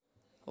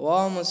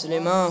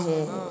ومسلماه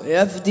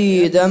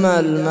يفدي دم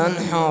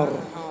المنحر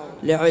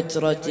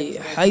لعترة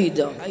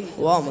حيدر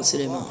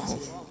ومسلماه.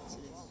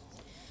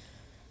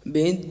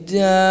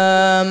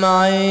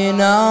 بالدمع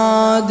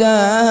نادينا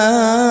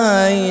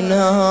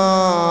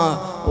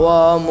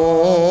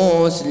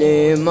ومسلماه،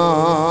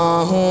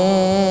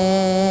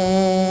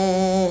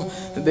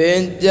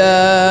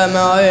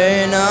 بالدمع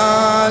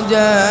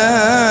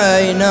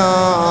نادينا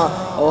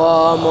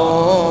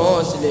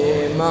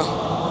ومسلماه،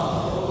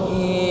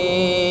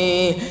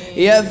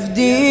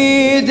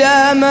 يفدي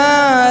دم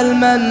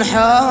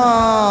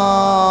المنحار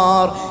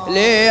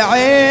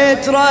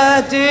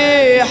لعترة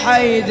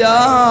حيدر،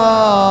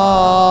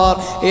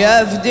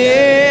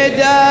 يفدي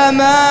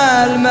دم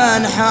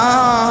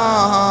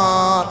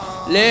المنحار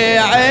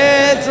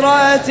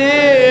لعترة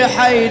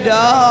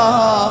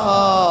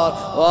حيدر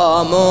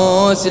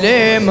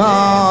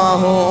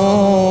ومسلماه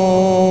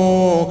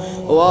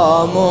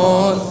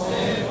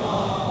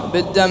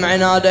بالدمع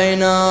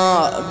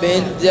نادينا،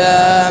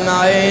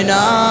 بالدمع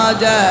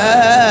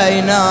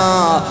نادينا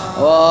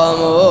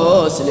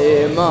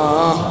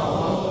ومسلماه،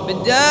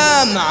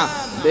 بالدمع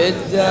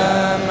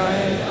نادينا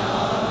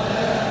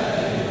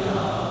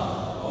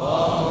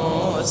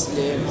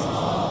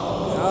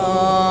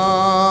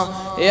ومسلماه،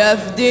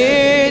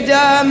 يفدي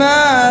دم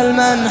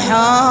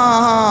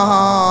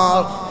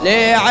المنحار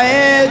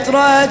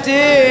لعترة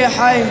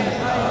حيدر،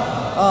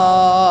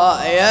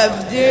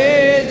 يفدي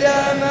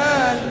دم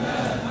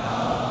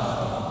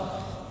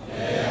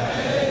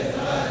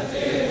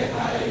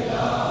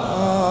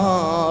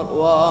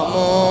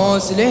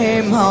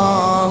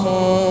ومسلماه،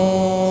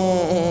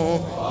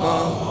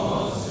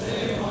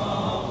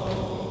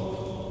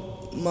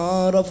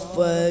 ما رف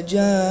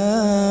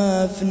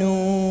جفنه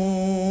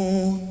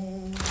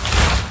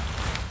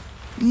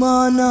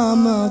ما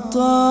نام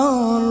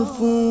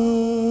طرف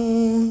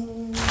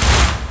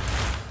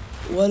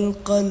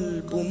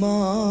والقلب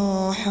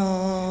ما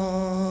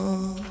حار،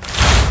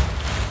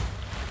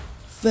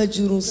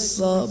 فجر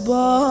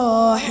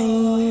الصباح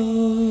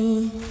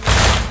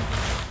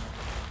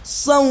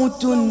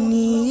صوت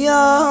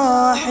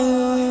النياح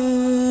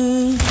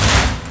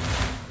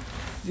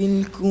في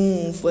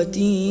الكوفة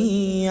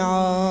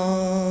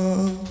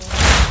عام،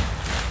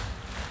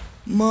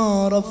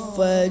 ما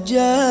رف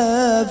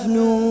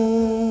جفنه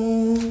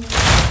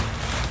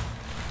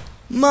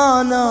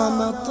ما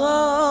نام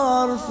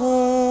طرف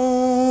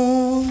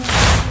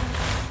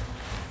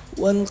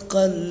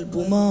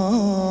والقلب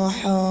ما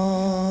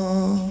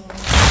حار،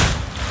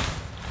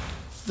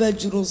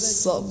 فجر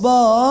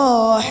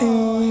الصباح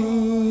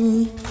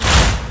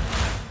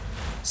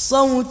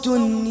صوت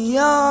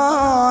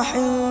النياح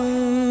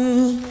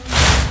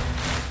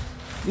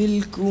في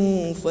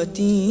الكوفة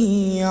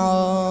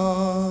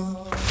عام،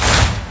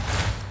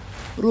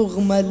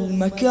 رغم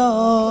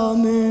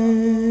المكامل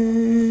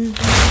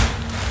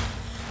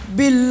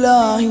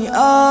بالله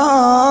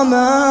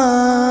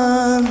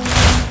آمن،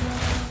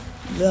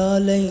 لا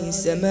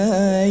ليس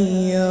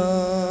ميا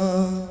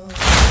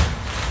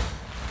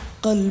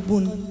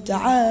قلب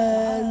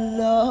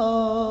تعالى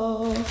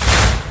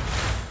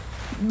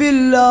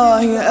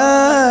بالله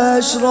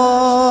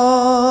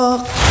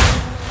أشرق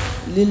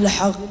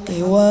للحق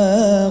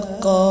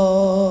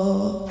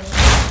وقى،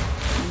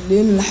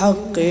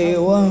 للحق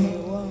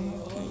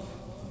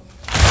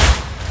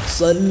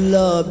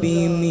صلى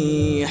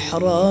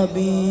بمحراب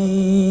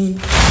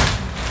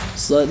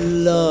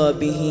صلى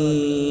به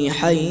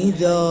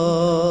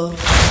حيدر،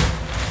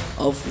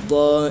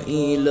 أفضى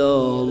إلى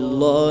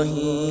الله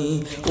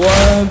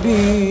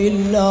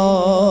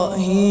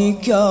وبالله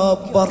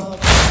كبر،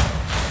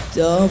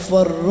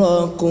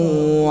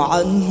 تفرقوا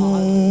عنه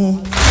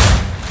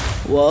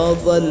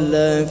وظل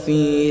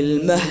في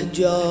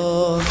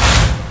المهجر،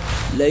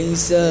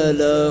 ليس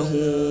له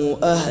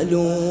أهل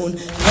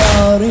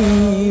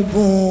غريب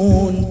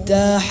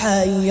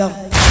تحير،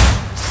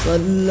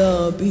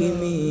 صلى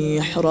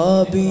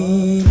بمحراب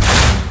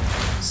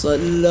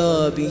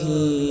صلى به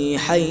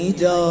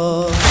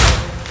حيدر،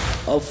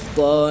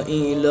 أفضى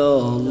إلى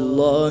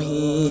الله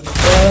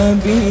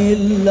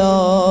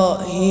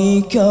وبالله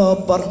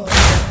كبر،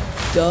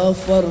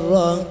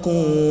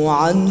 تفرقوا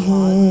عنه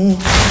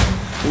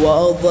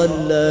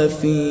وظل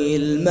في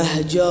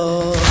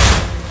المهجر،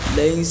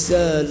 ليس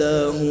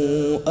له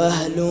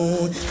أهل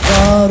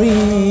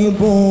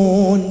غريب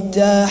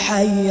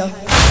تحير،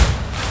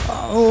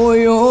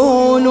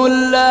 عيون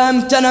لم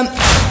تنم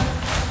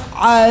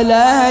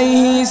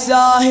عليه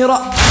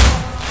ساهرة،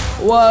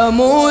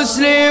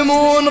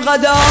 ومسلمون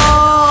غدا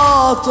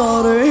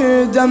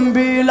طريدا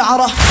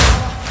بالعرة،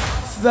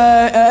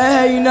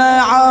 فأين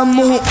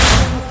عمه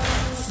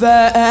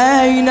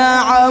فأين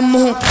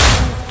عمه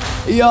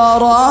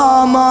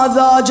يرى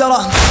ماذا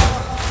جرى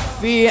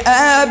في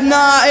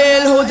أبناء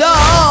الهدى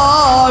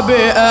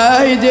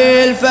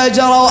بأيدي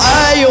الفجر،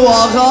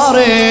 أيوة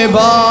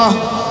غريبة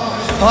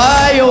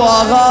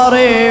أيوة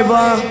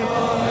غريبة،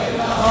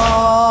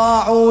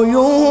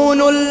 عيون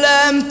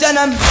لم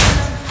تنم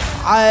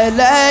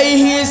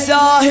عليه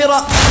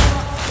ساهرة،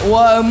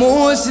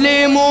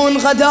 ومسلم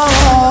غدا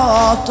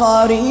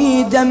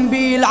طريدا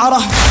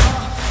بالعره،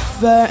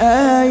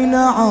 فأين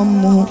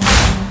عمه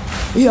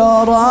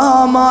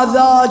يرى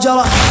ماذا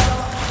جرى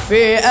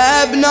في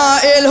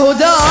أبناء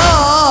الهدى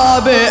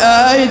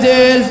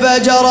بأيدي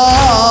الفجرة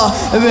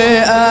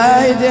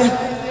بأيدي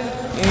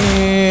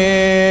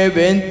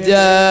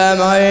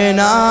بالدمع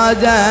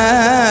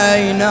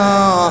نادينا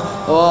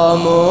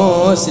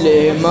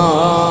ومسلما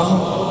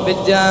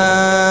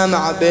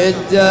بالدمع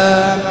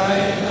نادينا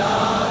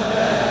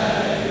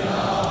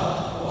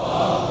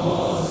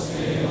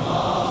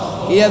ومسلما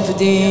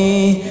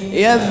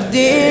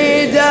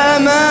يفدي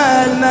دم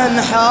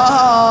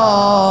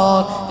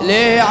المنحار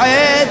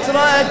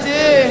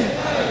لعترته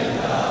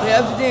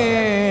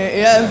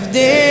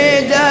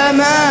يفدي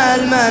دم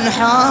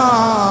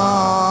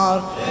المنحار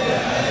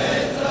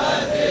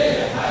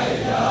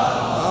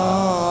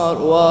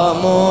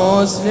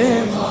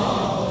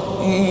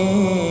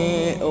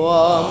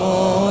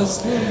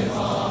ومسلم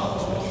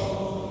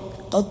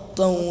قد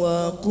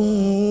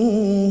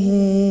طوقوه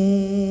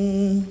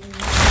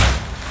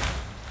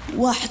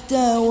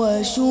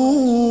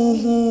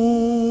واحتوشوه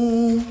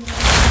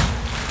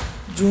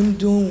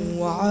جند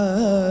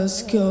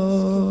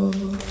وعسكر،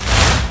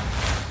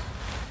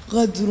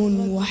 غدر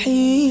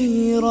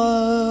وحيرة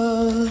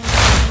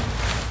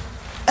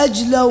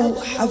أجلوا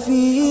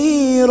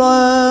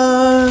حفيرة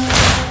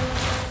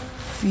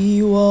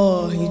في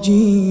واهج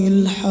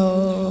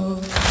الحار،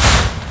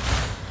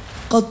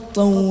 قد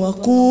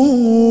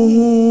طوقوه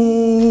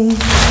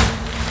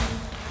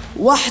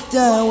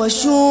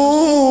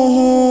واحتوشوه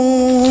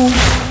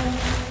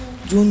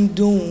جند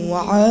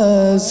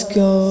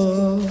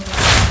وعسكر،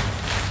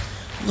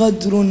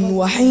 غدر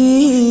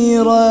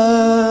وحيرة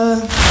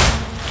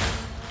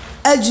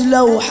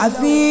أجلوا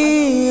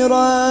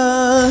حفيرة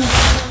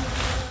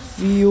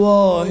في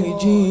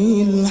واهج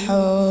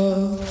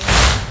الحار،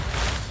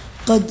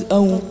 قد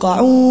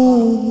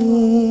أوقعوه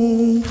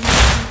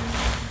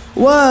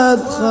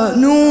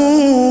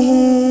وأثخنوه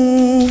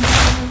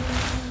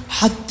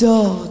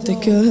حتى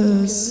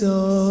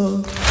تكسر،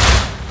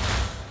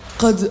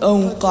 قد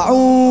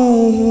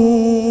أوقعوه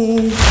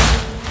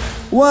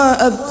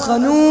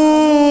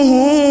وأثخنوه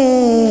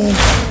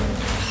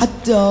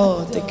حتى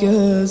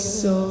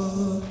تكسر،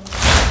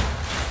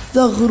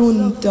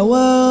 ثغر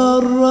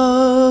تورى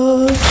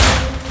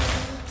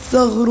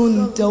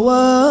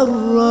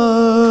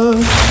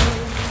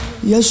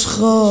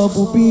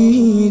يشخاب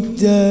به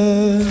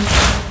الدم،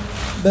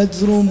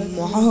 بدر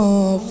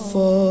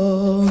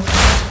معفر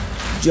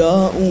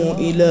جاءوا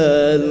إلى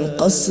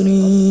القصر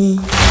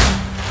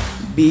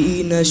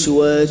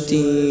بنشوة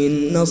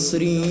النصر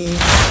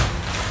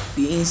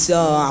في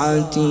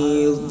ساعة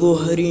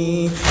الظهر،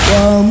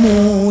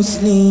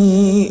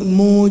 ومسلم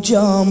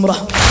جمرة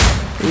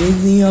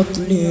إذ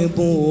يطلب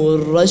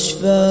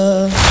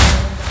الرشفة،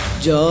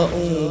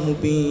 جاءوا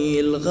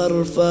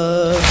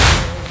بالغرفة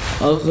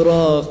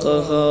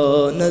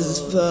أغرقها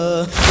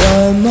نزفا،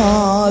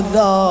 وما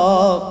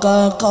ذاق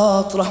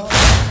قطرة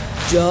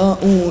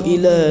جاءوا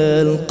إلى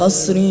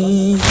القصر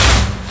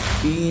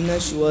في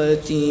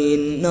نشوة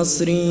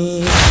النصر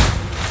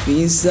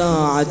في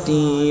ساعة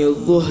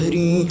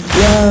الظهر،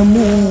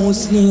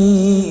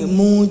 ومسلم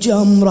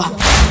جمرة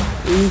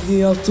إذ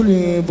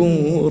يطلب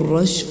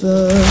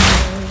الرشفة،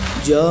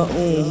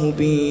 جاءوه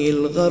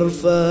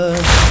بالغرفة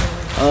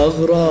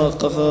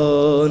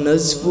أغرقها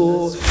نزف،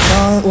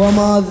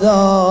 وما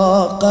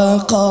ذاق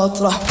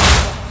قطرة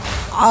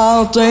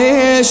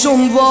عاطش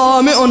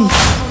ظامئ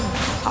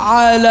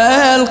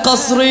على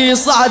القصر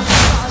صعد،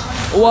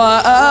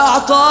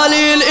 وأعطى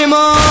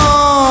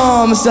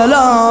للإمام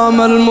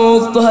سلام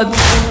المضطهد،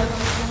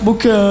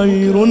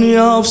 بكير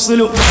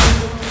يفصل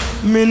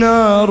من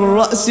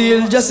الرأس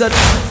الجسد،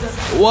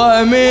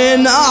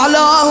 ومن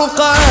أعلاه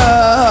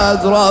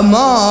قد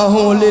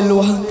رماه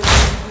للوهد،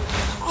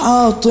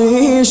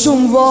 عاطش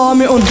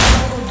ظامئ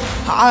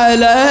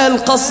على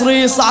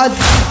القصر صعد،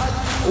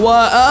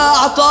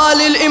 وأعطى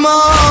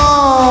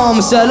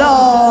للإمام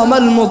سلام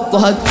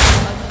المضطهد،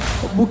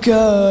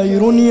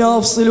 بكير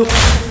يفصل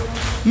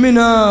من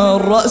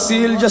الرأس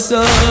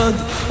الجسد،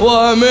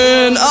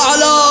 ومن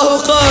أعلاه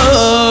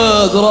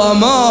قد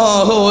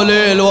رماه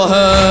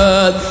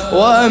للوهد،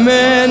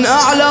 ومن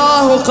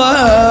أعلاه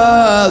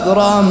قد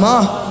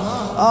رماه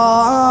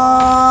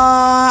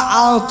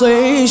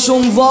عطيش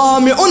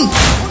ظامئ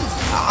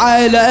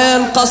على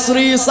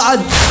القصر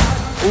صعد،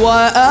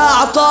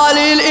 وأعطى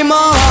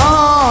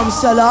للإمام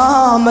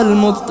سلام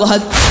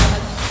المضطهد،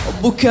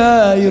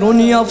 بكير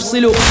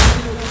يفصل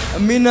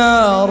من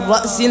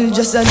الرأس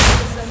الجسد،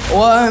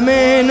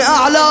 ومن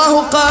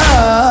أعلاه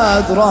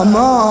قد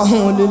رماه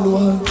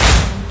للوهد،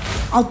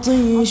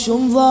 عطيش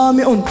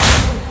ظامئ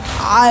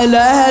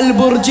على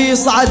البرج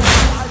صعد،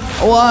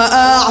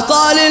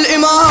 وأعطى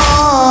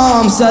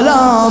للإمام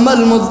سلام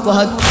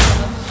المضطهد،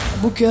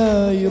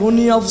 بكير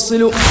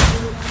يفصل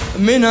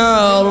من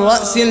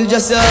الرأس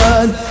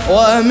الجسد،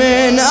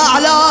 ومن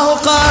أعلاه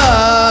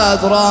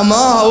قد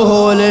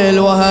رماه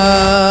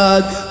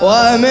للوهد،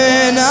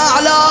 ومن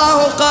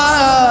أعلاه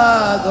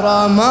قد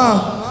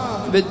رماه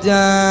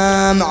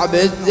بالدمع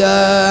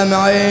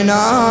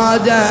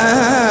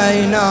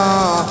نادينا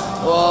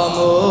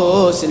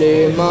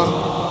ومسلما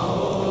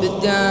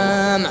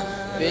بالدمع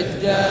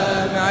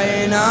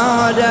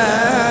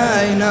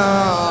نادينا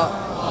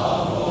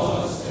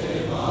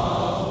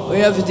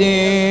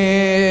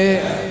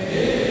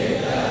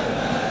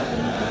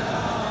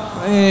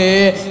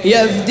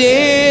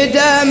يفدي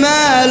دم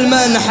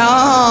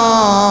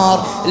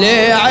المنحار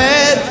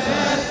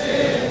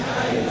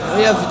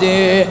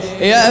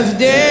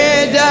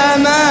يفدي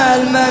دم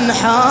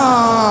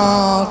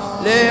المنحار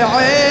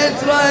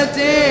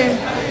لعترته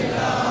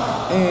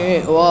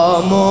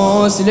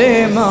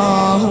ومسلمه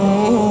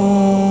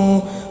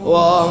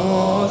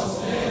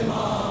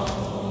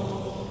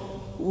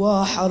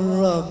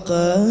وحر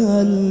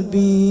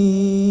قلبي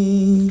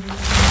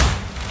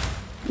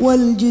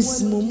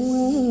والجسم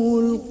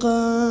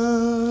ملقى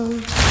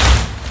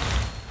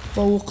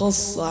فوق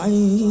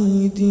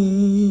الصعيد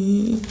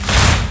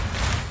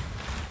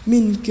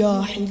من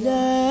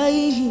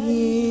كاحليه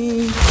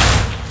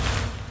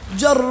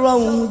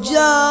جروه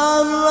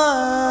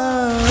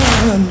جرا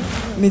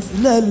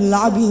مثل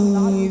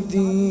العبيد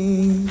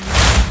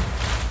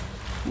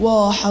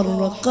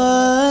وحر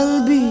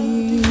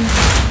قلبي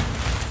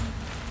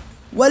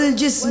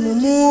والجسم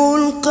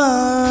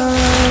ملقى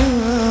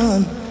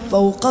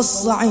فوق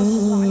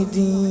الصعيد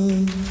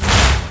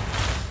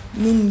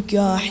من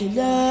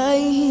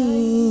كاحليه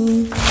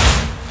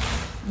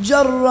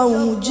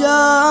جروه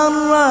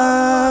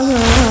جرا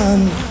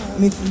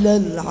مثل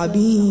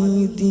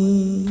العبيد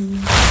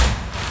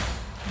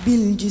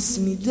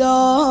بالجسم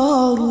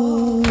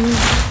داروا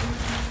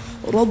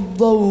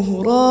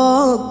رضوه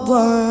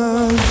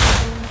رضا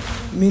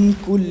من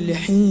كل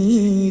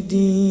حيد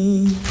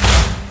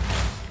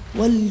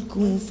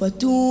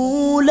والكوفة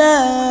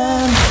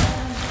لا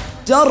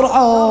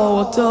ترعى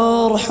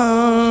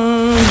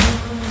وترحم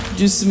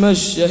جسم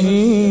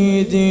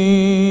الشهيد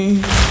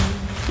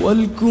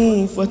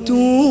والكوفة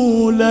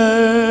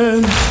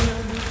لا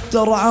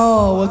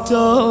ترعى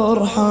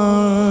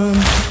وترحم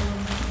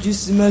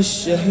جسم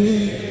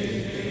الشهيد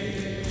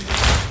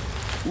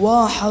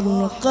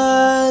وحر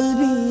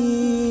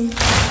قلبي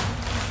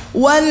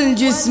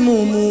والجسم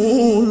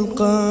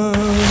ملقى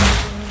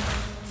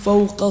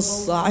فوق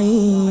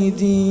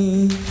الصعيد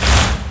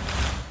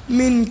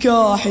من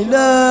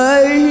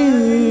كاحليه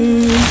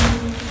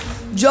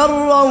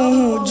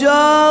جروه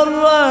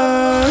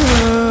جرا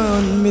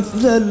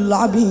مثل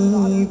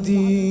العبيد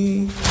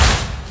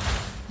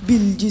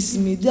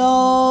بالجسم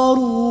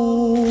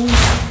داروا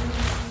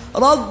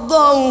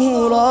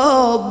رضوه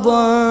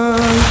رضا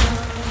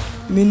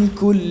من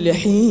كل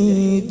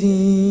حيد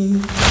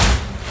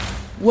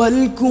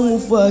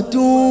والكوفة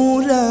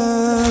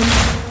لا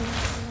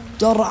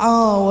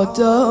ترعى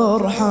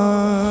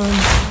وترحم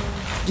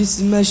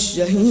جسم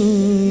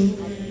الشهيد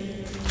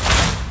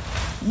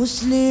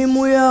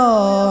مسلم يا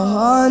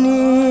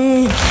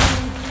هاني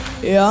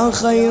يا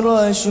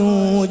خير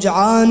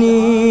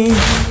شجعاني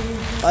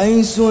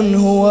قيس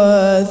هو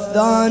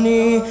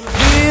الثاني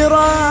في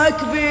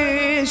ركب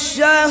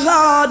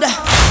الشهادة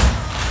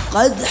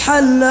قد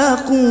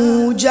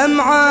حلقوا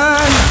جمعا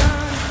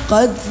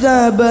قد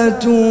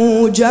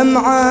ثبتوا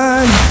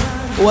جمعا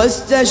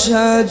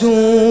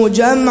واستشهدوا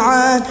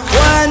جمعا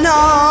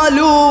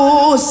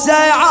ونالوا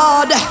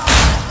السعادة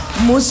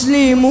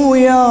مسلم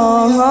يا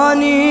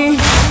هاني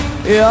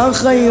يا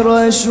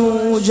خير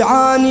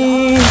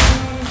شجعاني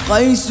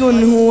قيس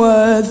هو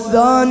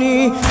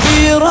الثاني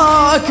في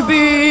راكب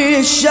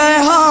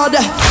الشهادة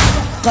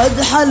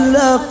قد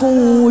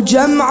حلقوا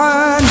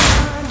جمعا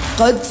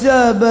قد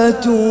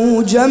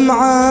ثبتوا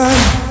جمعا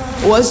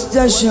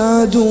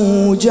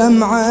واستشهدوا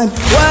جمعا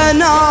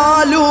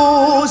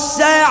ونالوا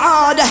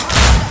السعادة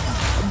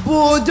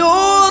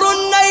بدور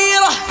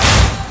النيرة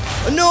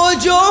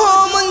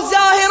نجوم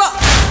زاهرة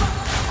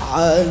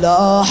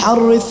على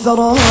حر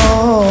الثرى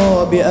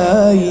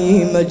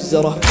بأي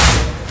مجزرة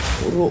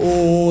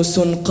رؤوس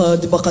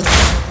قد بقت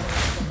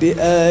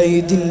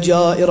بأيد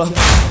جائرة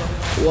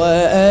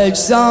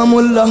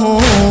وأجسام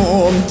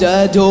لهم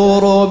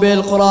تدور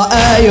بالقرى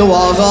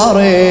أيوة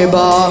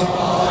غريبة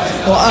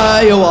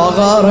وأيوة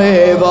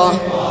غريبة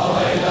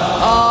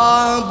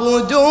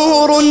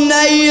بدور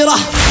النيرة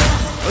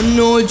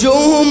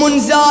نجوم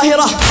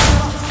زاهرة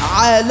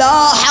على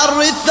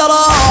حر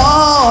الثرى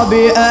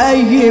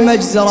بأي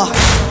مجزرة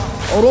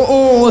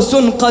رؤوس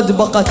قد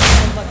بقت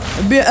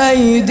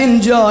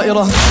بأيد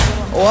جائرة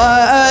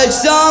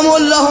وأجسام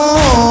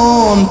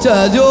لهم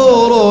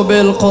تدور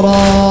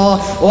بالقرى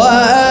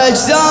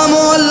وأجسام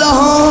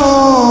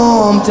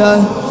لهم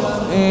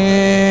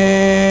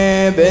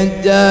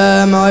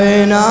بالدمع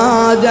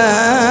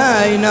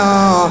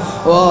نادينا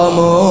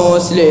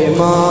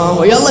ومسلما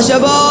يلا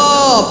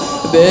شباب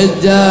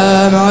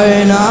بالدمع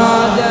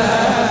نادينا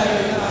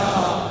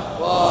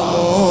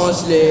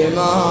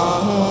ومسلما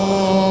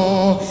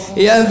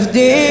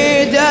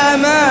يفدي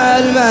دم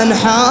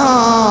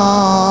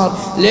المنحار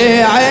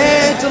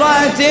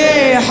لعترة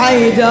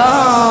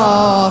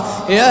حيدار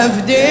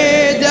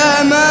يفدي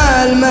دم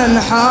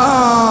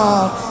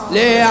المنحار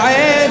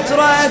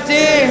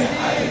لعترته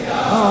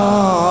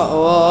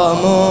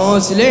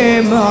ومسلماه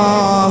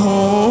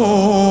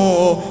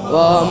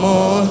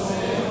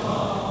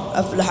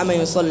أفلح من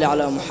يصلي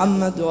على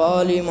محمد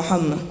وآل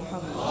محمد.